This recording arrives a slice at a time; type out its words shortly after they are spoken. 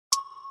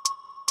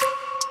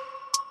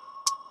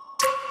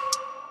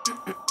I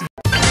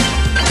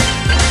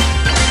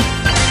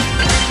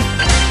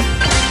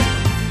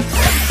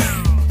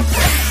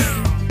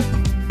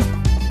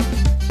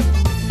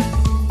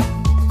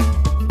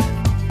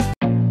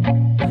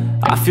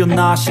feel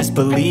nauseous,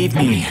 believe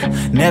me.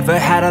 Never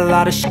had a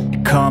lot of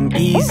shit come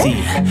easy.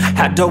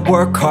 Had to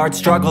work hard,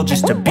 struggle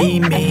just to be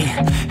me.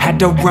 Had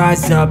to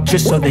rise up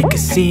just so they could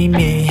see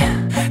me.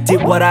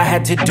 Did what I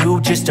had to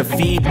do just to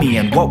feed me,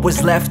 and what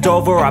was left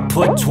over I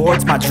put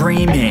towards my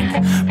dreaming.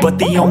 But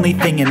the only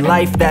thing in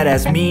life that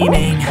has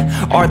meaning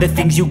are the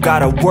things you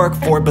gotta work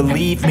for,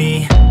 believe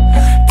me.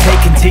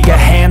 Take into your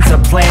hands a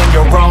plan,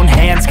 your own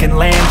hands can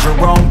land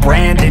your own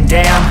brand. And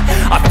damn,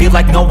 I feel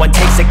like no one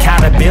takes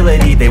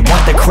accountability. They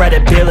want the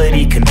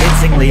credibility,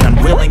 convincingly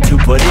unwilling to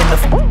put in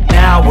the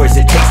hours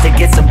it takes to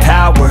get some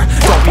power.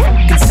 Don't be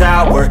f***ing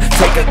sour,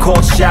 take a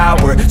cold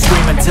shower.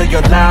 Scream until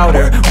you're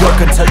louder,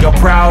 work until you're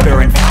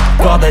prouder. And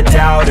f*** all the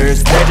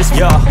doubters, they're just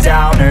your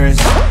downers.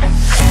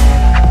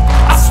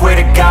 I swear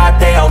to God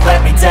they all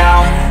let me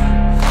down.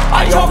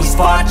 I always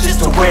fought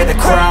just to wear the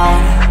crown.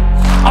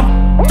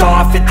 I'm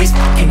off at these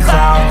fucking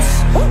clowns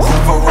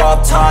who were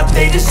all taught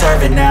they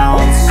deserve an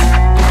ounce.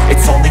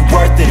 It's only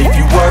worth it if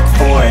you work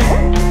for it.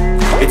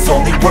 It's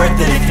only worth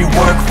it if you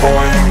work for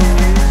it.